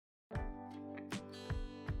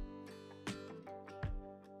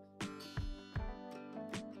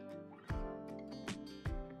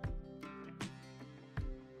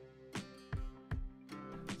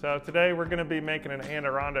So today we're going to be making an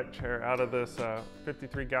Adirondack chair out of this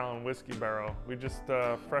 53-gallon whiskey barrel. We just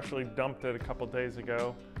freshly dumped it a couple days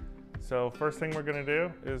ago. So first thing we're going to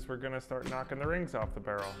do is we're going to start knocking the rings off the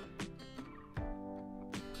barrel.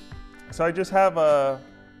 So I just have a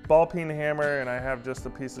ball peen hammer and I have just a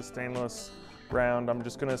piece of stainless round. I'm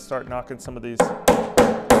just going to start knocking some of these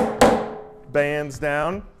bands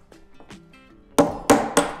down.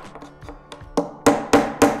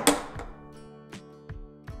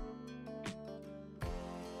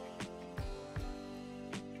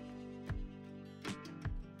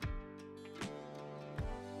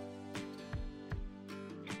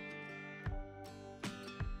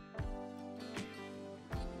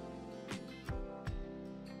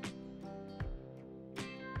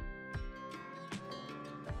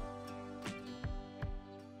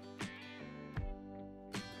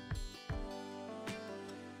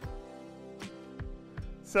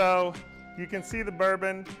 So you can see the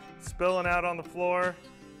bourbon spilling out on the floor.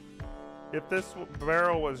 If this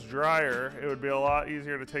barrel was drier, it would be a lot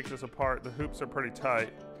easier to take this apart. The hoops are pretty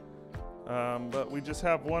tight. But we just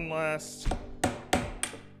have one last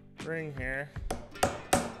ring here.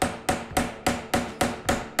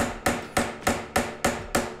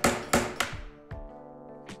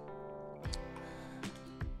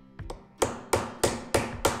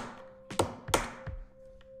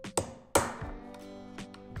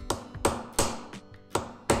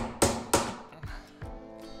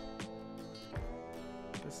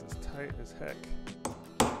 This is tight as heck,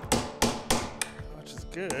 which is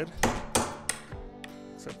good,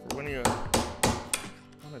 except for when you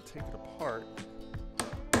want to take it apart.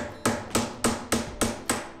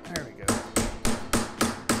 There we go.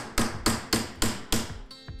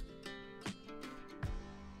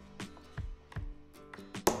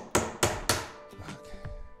 Okay.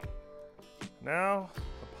 Now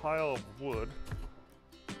a pile of wood.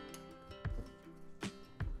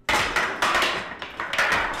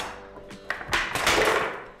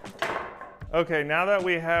 Okay, now that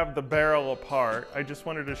we have the barrel apart, I just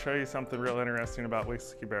wanted to show you something real interesting about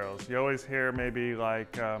whiskey barrels. You always hear maybe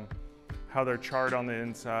like how they're charred on the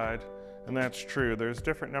inside, and that's true. There's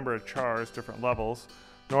different number of chars, different levels.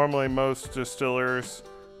 Normally most distillers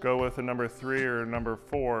go with a number 3 or a number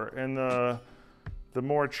 4, and the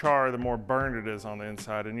more char, the more burned it is on the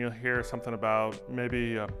inside, and you'll hear something about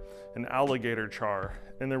maybe an alligator char.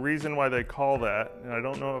 And the reason why they call that, and I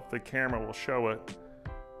don't know if the camera will show it,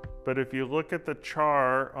 but if you look at the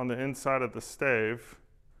char on the inside of the stave,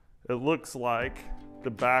 it looks like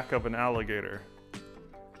the back of an alligator.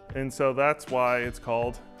 And so that's why it's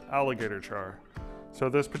called alligator char. So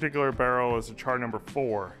this particular barrel is a char number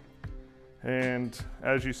 4. And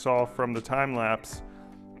as you saw from the time lapse,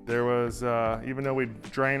 there was, even though we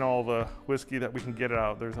drain all the whiskey that we can get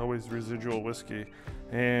out, there's always residual whiskey.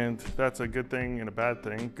 And that's a good thing and a bad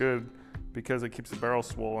thing. Good, because it keeps the barrel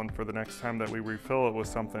swollen for the next time that we refill it with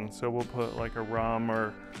something. So we'll put like a rum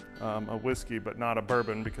or a whiskey, but not a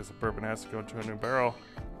bourbon, because the bourbon has to go into a new barrel.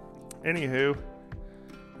 Anywho,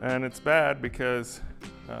 and it's bad because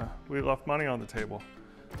we left money on the table.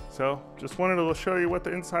 So just wanted to show you what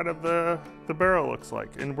the inside of the barrel looks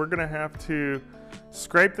like. And we're gonna have to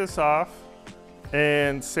scrape this off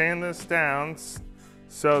and sand this down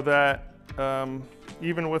so that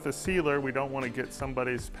even with a sealer, we don't want to get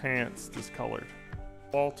somebody's pants discolored.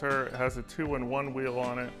 Walter has a 2-in-1 wheel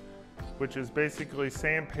on it, which is basically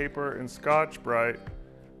sandpaper and Scotch-Brite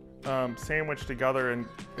sandwiched together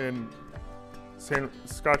in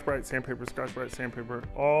Scotch-Brite, sandpaper,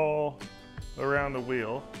 all around the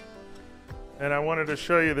wheel. And I wanted to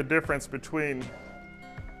show you the difference between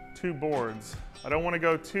two boards. I don't want to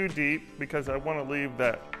go too deep because I want to leave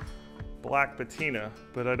that black patina,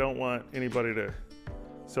 but I don't want anybody to.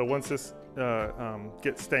 So once this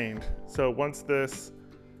gets stained, so once this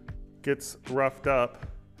gets roughed up,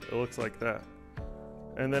 it looks like that.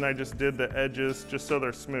 And then I just did the edges just so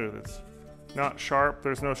they're smooth. It's not sharp,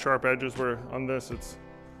 there's no sharp edges, where on this it's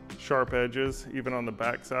sharp edges, even on the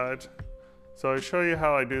back side. So I show you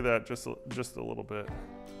how I do that just a little bit.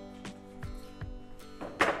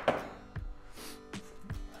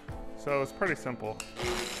 So it's pretty simple.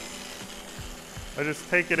 I just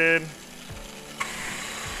take it in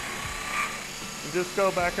and just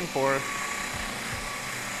go back and forth.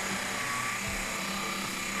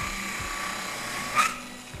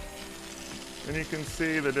 And you can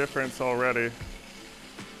see the difference already.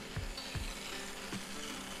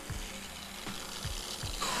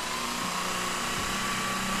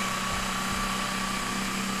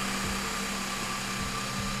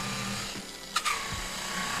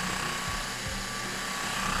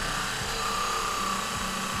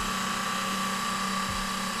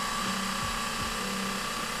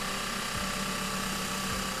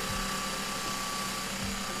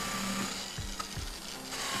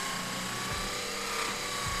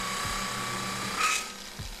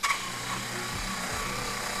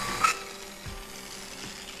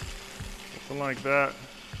 like that.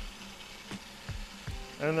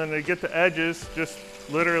 And then to get the edges, just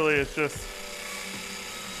literally it's just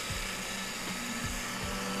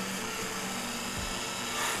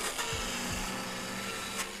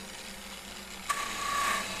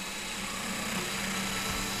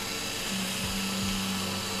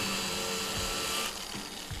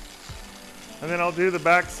and then I'll do the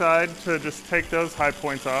back side to just take those high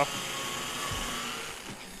points off.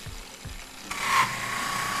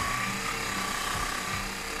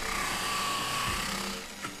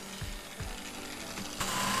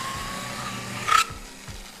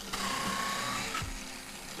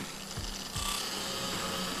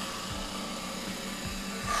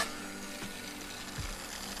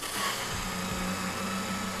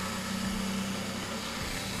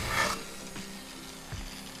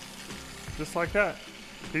 Just like that,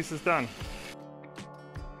 piece is done.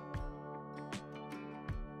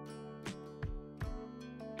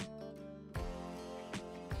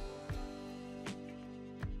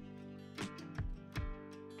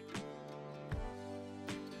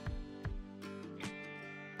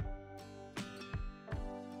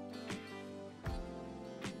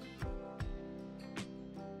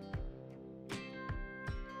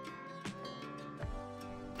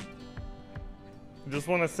 Just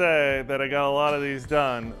want to say that I got a lot of these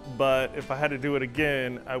done, but if I had to do it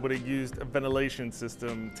again, I would have used a ventilation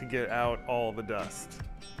system to get out all the dust.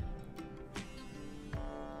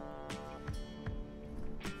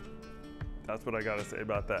 That's what I got to say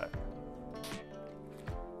about that.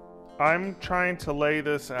 I'm trying to lay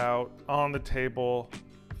this out on the table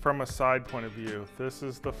from a side point of view. This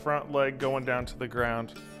is the front leg going down to the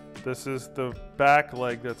ground. This is the back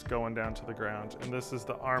leg that's going down to the ground, and this is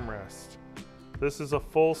the armrest. This is a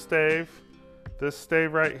full stave. This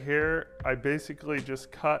stave right here, I basically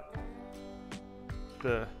just cut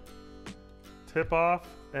the tip off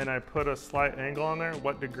and I put a slight angle on there.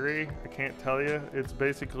 What degree? I can't tell you. It's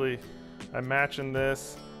basically, I'm matching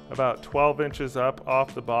this about 12 inches up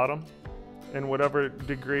off the bottom, and whatever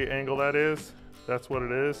degree angle that is, that's what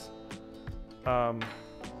it is.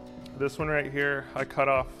 This one right here, I cut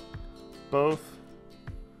off both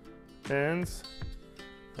ends.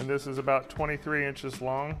 And this is about 23 inches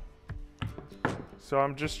long. So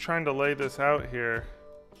I'm just trying to lay this out here.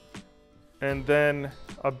 And then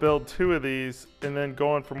I'll build two of these, and then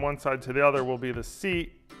going from one side to the other will be the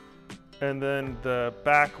seat. And then the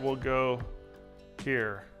back will go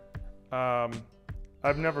here.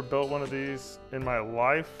 I've never built one of these in my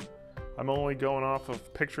life. I'm only going off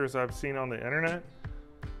of pictures I've seen on the internet.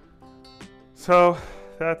 So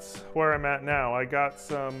that's where I'm at now. I got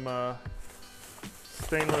some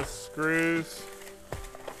stainless screws.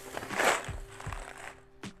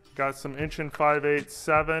 Got some 1 5/8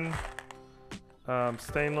 7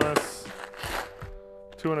 stainless,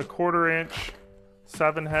 2 1/4 inch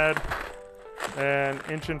 7 head, and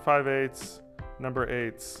 1 5/8 number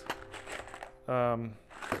 8s.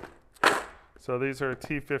 So these are a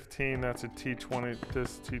T15, that's a T20,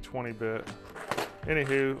 this T20 bit.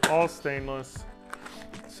 Anywho, all stainless.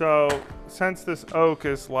 So since this oak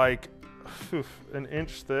is like 1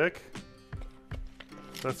 inch thick,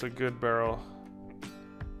 that's a good barrel.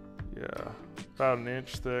 Yeah, about 1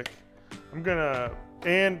 inch thick. I'm gonna,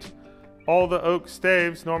 and all the oak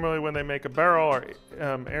staves, normally when they make a barrel, are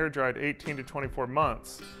air dried 18 to 24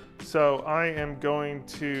 months. So I am going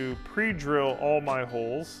to pre-drill all my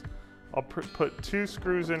holes. I'll put 2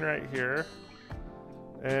 screws in right here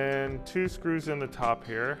and 2 screws in the top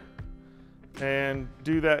here, and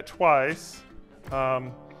do that twice.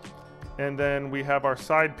 And then we have our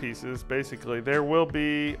side pieces. Basically, there will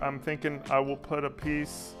be, I'm thinking I will put a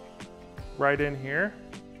piece right in here.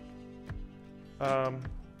 I don't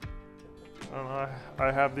know,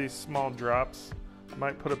 I have these small drops. I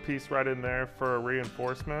might put a piece right in there for a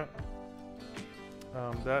reinforcement.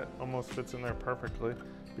 That almost fits in there perfectly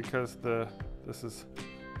because this is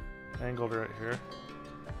angled right here.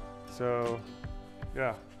 So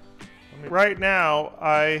yeah. Right now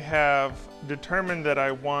I have determined that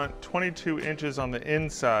I want 22 inches on the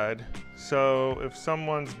inside. So if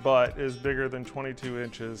someone's butt is bigger than 22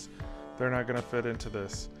 inches, they're not gonna fit into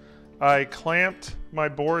this. I clamped my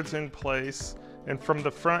boards in place, and from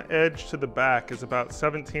the front edge to the back is about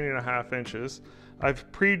 17.5 inches.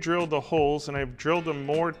 I've pre-drilled the holes, and I've drilled them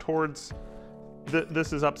more towards,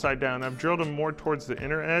 this is upside down, I've drilled them more towards the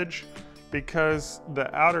inner edge because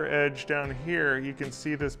the outer edge down here, you can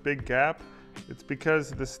see this big gap. It's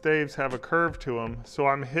because the staves have a curve to them, so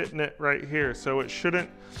I'm hitting it right here, so it shouldn't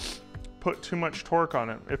put too much torque on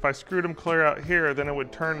it. If I screwed them clear out here, then it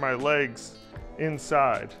would turn my legs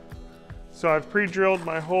inside. So I've pre-drilled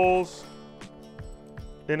my holes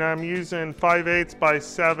And I'm using 5/8 by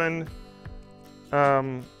 7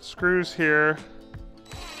 screws here.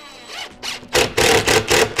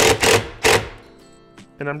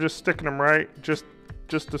 And I'm just sticking them right, just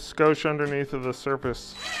a skosh underneath of the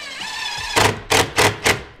surface.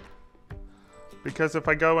 Because if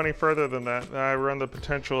I go any further than that, I run the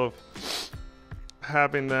potential of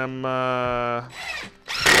having them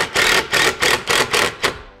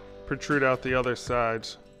protrude out the other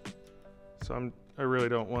sides. So I really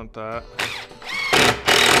don't want that.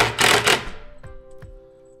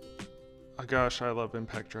 Oh gosh, I love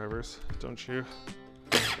impact drivers, don't you?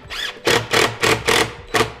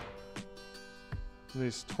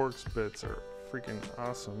 These Torx bits are freaking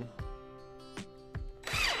awesome.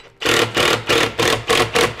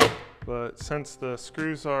 But since the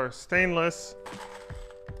screws are stainless,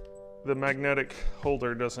 the magnetic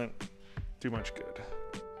holder doesn't do much good.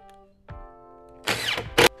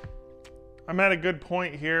 I'm at a good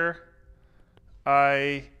point here.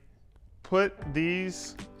 I put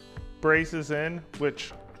these braces in,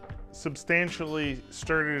 which substantially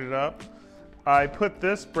sturdied it up. I put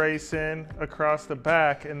this brace in across the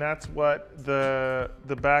back, and that's what the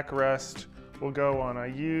backrest will go on. I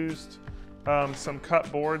used some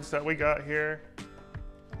cut boards that we got here,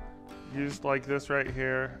 used like this right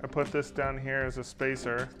here. I put this down here as a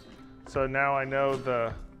spacer, so now I know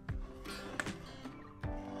that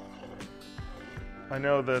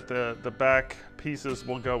the back pieces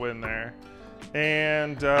will go in there.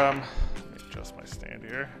 And let me adjust my stand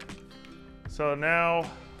here. So now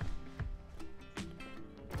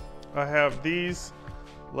I have these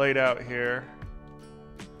laid out here.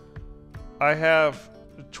 I have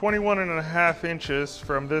 21.5 inches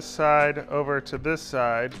from this side over to this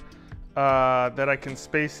side that I can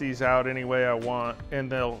space these out any way I want, and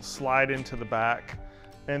they'll slide into the back.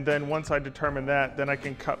 And then once I determine that, then I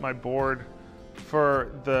can cut my board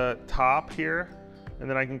for the top here, and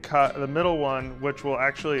then I can cut the middle one, which will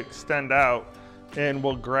actually extend out and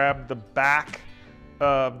will grab the back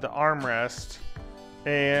of the armrest.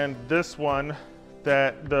 And this one,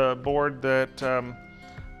 the board that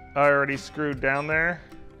I already screwed down there,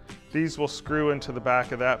 these will screw into the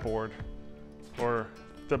back of that board, or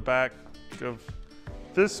the back of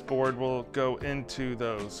this board will go into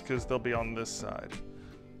those because they'll be on this side.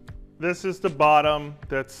 This is the bottom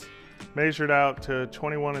that's measured out to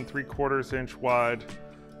 21 3/4 inch wide.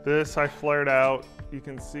 This I flared out. You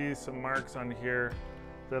can see some marks on here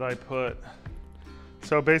that I put.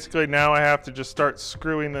 So basically now I have to just start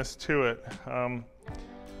screwing this to it.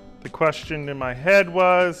 The question in my head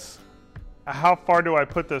was, how far do I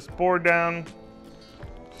put this board down?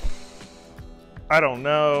 I don't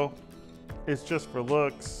know. It's just for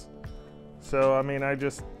looks. So I mean, I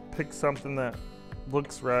just picked something that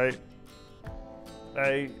looks right.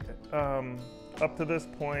 Up to this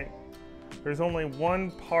point, there's only one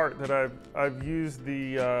part that I've used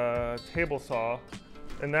the table saw,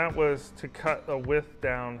 and that was to cut a width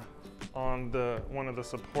down on one of the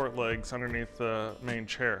support legs underneath the main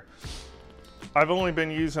chair. I've only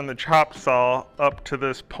been using the chop saw up to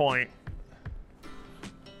this point.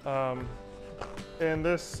 And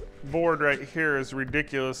this board right here is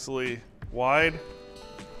ridiculously wide,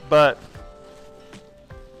 but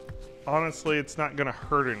honestly, it's not gonna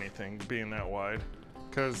hurt anything being that wide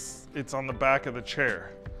because it's on the back of the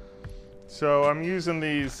chair. So I'm using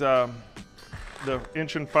these, the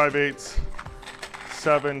 1 5/8"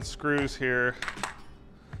 7 screws here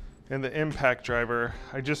and the impact driver.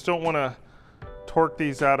 I just don't wanna torque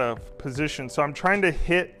these out of position. So I'm trying to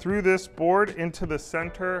hit through this board into the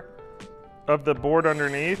center of the board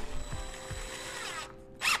underneath.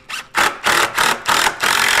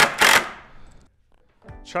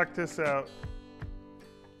 Check this out.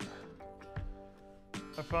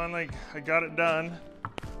 I got it done.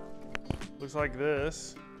 Looks like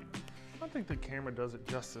this. I don't think the camera does it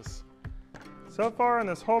justice. So far in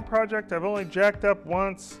this whole project, I've only jacked up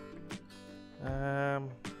once.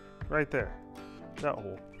 Right there, that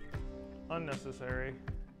hole. Unnecessary.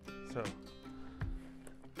 So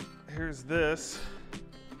here's this,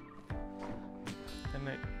 and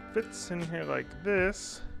it fits in here like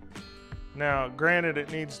this. Now, granted, it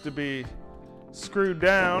needs to be screwed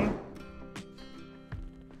down.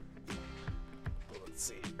 Let's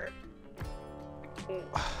see here. Oh.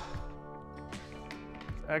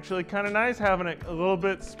 It's actually kind of nice having it a little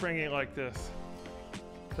bit springy like this.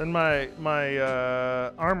 Then my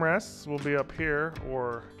armrests will be up here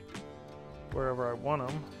or wherever I want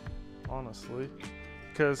them, honestly,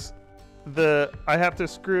 because I have to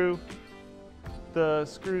screw the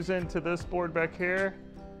screws into this board back here,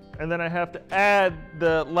 and then I have to add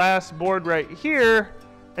the last board right here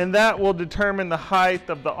And that will determine the height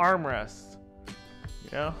of the armrest.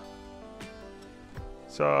 You know?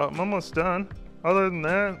 So I'm almost done. Other than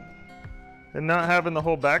that, and not having the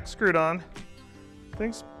whole back screwed on,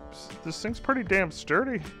 this thing's pretty damn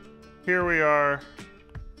sturdy. Here we are.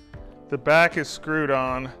 The back is screwed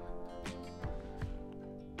on.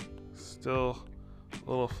 Still a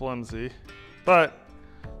little flimsy, but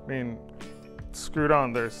I mean, it's screwed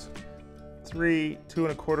on. There's 3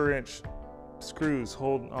 2¼ inch screws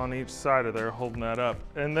holding on each side of there, holding that up.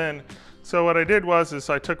 And then, so what I did was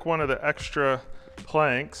I took one of the extra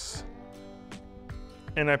planks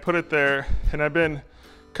and I put it there, and I've been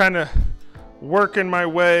kind of working my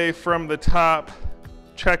way from the top,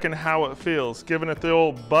 checking how it feels, giving it the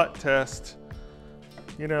old butt test,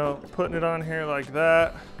 you know, putting it on here like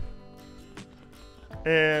that.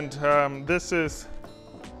 And this is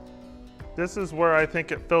where I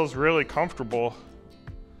think it feels really comfortable,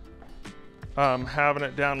 having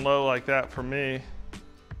it down low like that for me.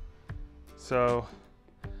 So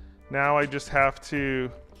now I just have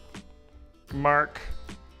to mark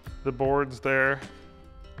the boards there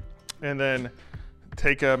and then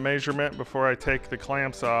take a measurement before I take the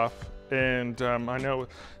clamps off. And I know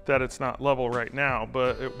that it's not level right now,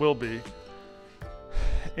 but it will be.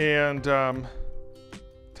 And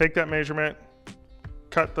take that measurement,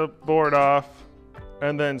 cut the board off,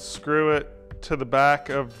 and then screw it to the back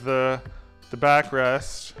of the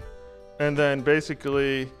backrest, and then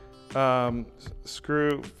basically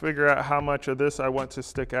figure out how much of this I want to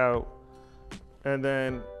stick out, and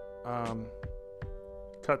then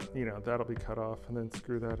cut, you know, that'll be cut off, and then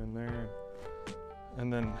screw that in there,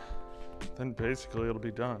 and then basically it'll be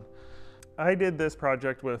done. I did this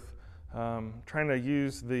project with trying to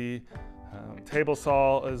use the table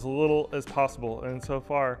saw as little as possible, and so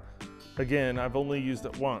far, again, I've only used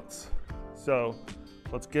it once. So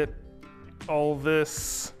let's get all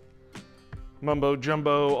this mumbo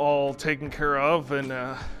jumbo all taken care of, and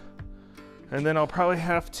then I'll probably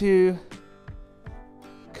have to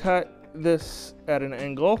cut this at an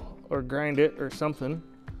angle or grind it or something.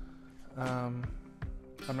 I'm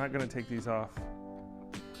not gonna take these off.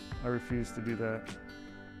 I refuse to do that.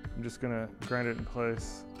 I'm just gonna grind it in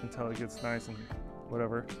place until it gets nice and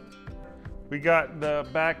whatever. We got the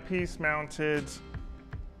back piece mounted.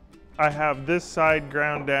 I have this side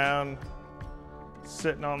ground down,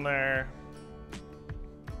 sitting on there.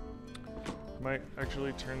 Might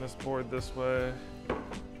actually turn this board this way.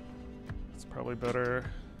 It's probably better.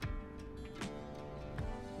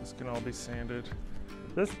 This can all be sanded.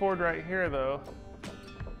 This board right here though,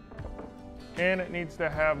 and it needs to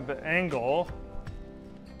have the angle.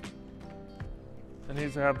 It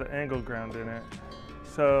needs to have the angle ground in it.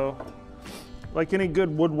 So, like any good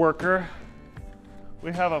woodworker,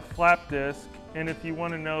 we have a flap disc, and if you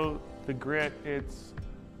want to know the grit, it's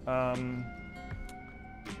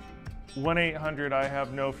 1-800 I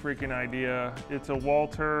have no freaking idea. It's a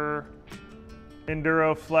Walter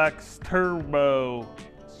EnduroFlex Turbo,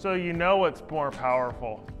 so you know it's more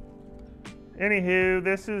powerful. Anywho,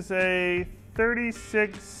 this is a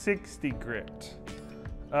 3660 grit.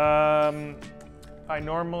 I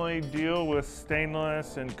normally deal with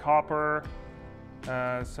stainless and copper,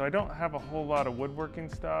 so I don't have a whole lot of woodworking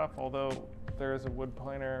stuff, although there's a wood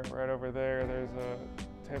planer right over there, there's a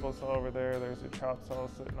table saw over there, there's a chop saw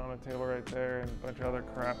sitting on a table right there, and a bunch of other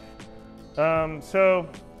crap. So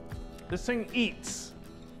this thing eats.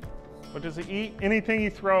 What does it eat? Anything you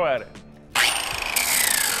throw at it.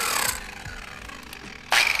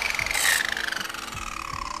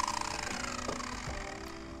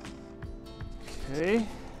 Okay,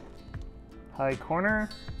 high corner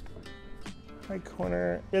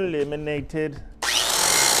eliminated.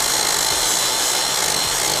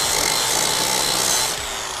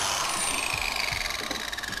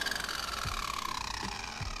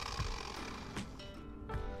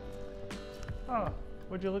 Oh,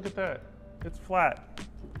 would you look at that? It's flat.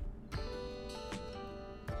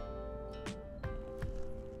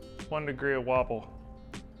 1 degree of wobble.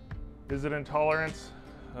 Is it intolerance?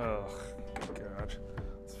 Oh, God.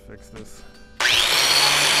 Let's fix this.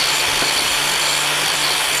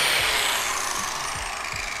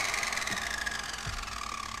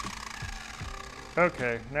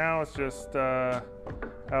 Okay, now it's just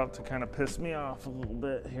out to kind of piss me off a little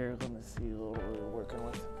bit here. Let me see what we're working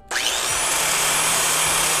with.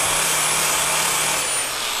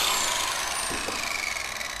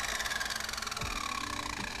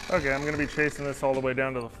 Okay, I'm going to be chasing this all the way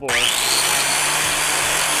down to the floor.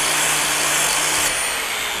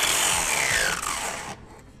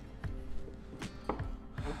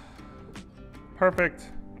 Perfect.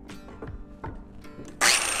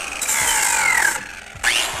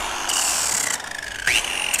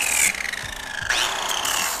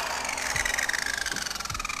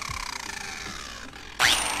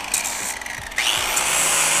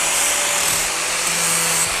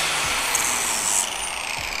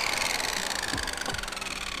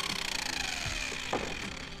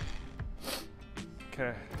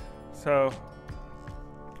 Okay, so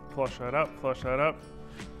flush that up, flush that up.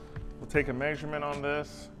 We'll take a measurement on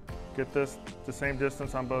this, get this the same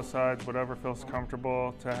distance on both sides, whatever feels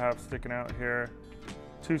comfortable to have sticking out here.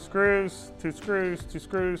 2 screws, 2 screws, 2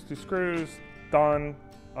 screws, 2 screws, done,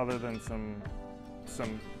 other than some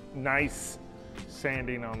nice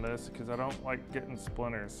sanding on this because I don't like getting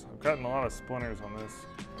splinters. I've gotten a lot of splinters on this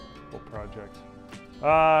whole project.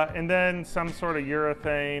 And then some sort of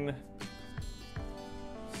urethane,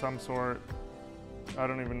 some sort. I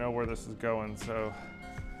don't even know where this is going, so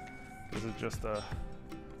this is just a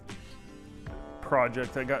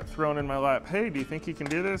project that got thrown in my lap. Hey, do you think you can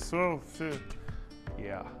do this? Oh,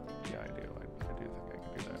 yeah, I do. I do think I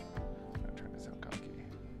can do that. I'm not trying to sound cocky.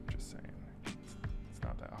 Just saying, it's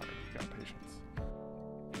not that hard. You got patience.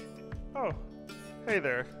 Oh, hey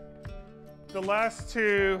there. The last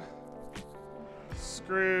 2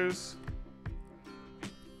 screws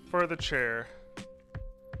for the chair.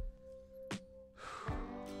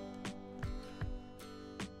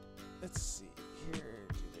 Let's see here.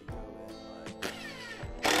 Do they go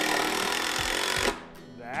in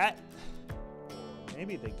like that? Or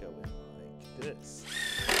maybe they go in like this.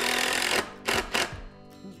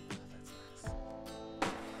 Ooh, that's nice.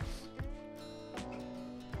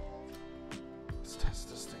 Let's test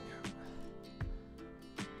this thing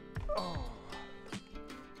out.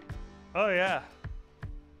 Oh yeah.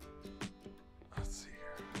 Let's see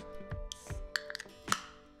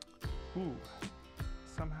here. Ooh.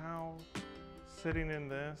 Somehow sitting in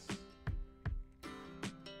this,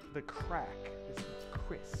 the crack is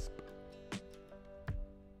crisp.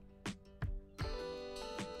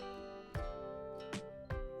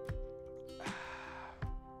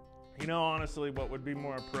 You know, honestly, what would be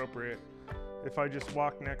more appropriate if I just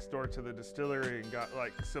walked next door to the distillery and got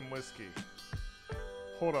like some whiskey.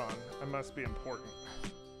 Hold on, I must be important.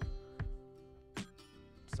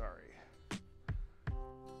 Sorry.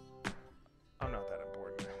 I'm not that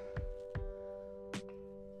important.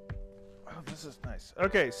 Oh, this is nice.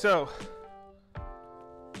 Okay, so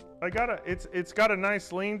it's got a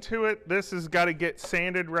nice lean to it. This has got to get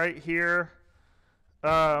sanded right here.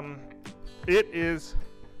 This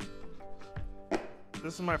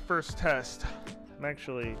is my first test. I'm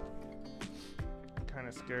actually kind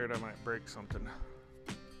of scared I might break something.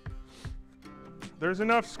 There's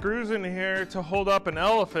enough screws in here to hold up an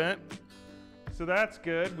elephant, so that's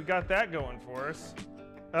good. We got that going for us.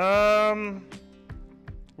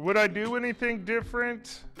 Would I do anything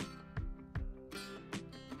different?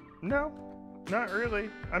 No, not really.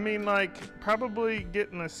 I mean, like, probably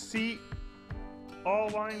getting the seat all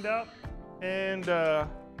lined up and,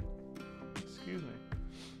 excuse me.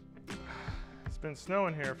 It's been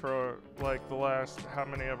snowing here for like the last, how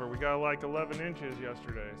many ever? We got like 11 inches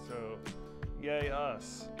yesterday, so yay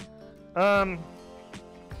us.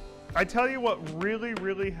 I tell you what really,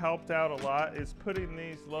 really helped out a lot is putting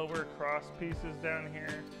these lower cross pieces down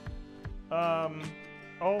here.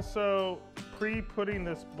 Also, putting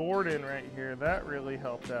this board in right here, that really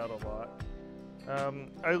helped out a lot.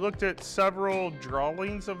 I looked at several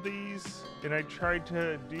drawings of these and I tried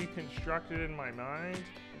to deconstruct it in my mind.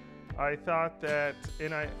 I thought that,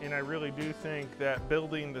 and I really do think that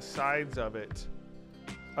building the sides of it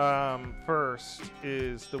first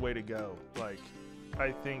is the way to go. Like,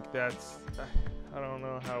 I think that's, I don't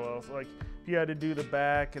know how else, like if you had to do the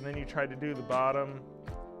back and then you tried to do the bottom,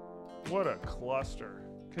 what a cluster.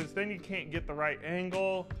 Because then you can't get the right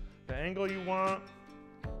angle, the angle you want.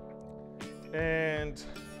 And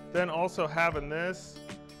then also having this,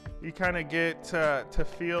 you kind of get to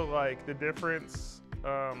feel like the difference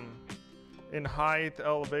in height,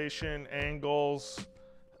 elevation, angles,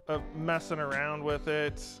 messing around with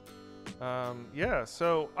it. Yeah,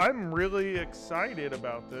 so I'm really excited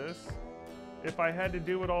about this. If I had to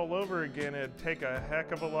do it all over again, it'd take a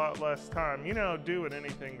heck of a lot less time. You know, doing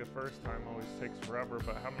anything the first time always takes forever,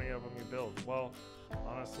 but how many of them you build? Well,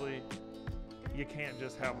 honestly, you can't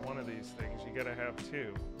just have one of these things. You gotta have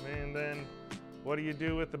 2. And then what do you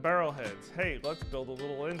do with the barrel heads? Hey, let's build a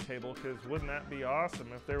little end table, because wouldn't that be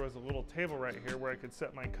awesome if there was a little table right here where I could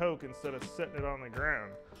set my Coke instead of setting it on the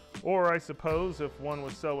ground. Or I suppose if one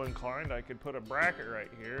was so inclined, I could put a bracket right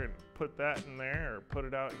here and put that in there, or put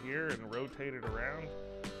it out here and rotate it around,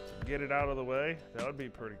 get it out of the way. That would be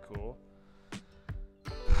pretty cool.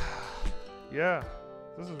 Yeah,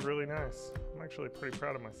 this is really nice. I'm actually pretty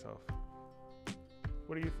proud of myself.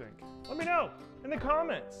 What do you think? Let me know in the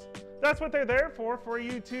comments. That's what they're there for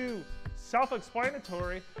you to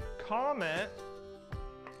self-explanatory comment.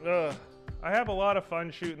 I have a lot of fun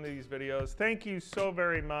shooting these videos. Thank you so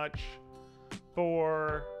very much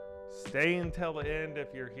for staying till the end if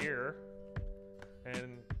you're here.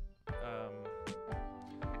 And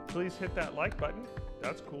please hit that like button.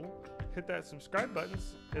 That's cool. Hit that subscribe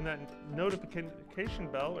buttons and that notification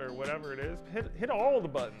bell or whatever it is. Hit all the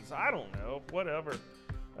buttons. I don't know, whatever.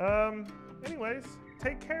 Anyways,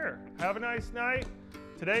 take care. Have a nice night.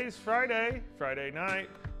 Today's Friday night.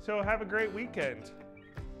 So have a great weekend.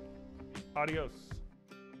 Adios.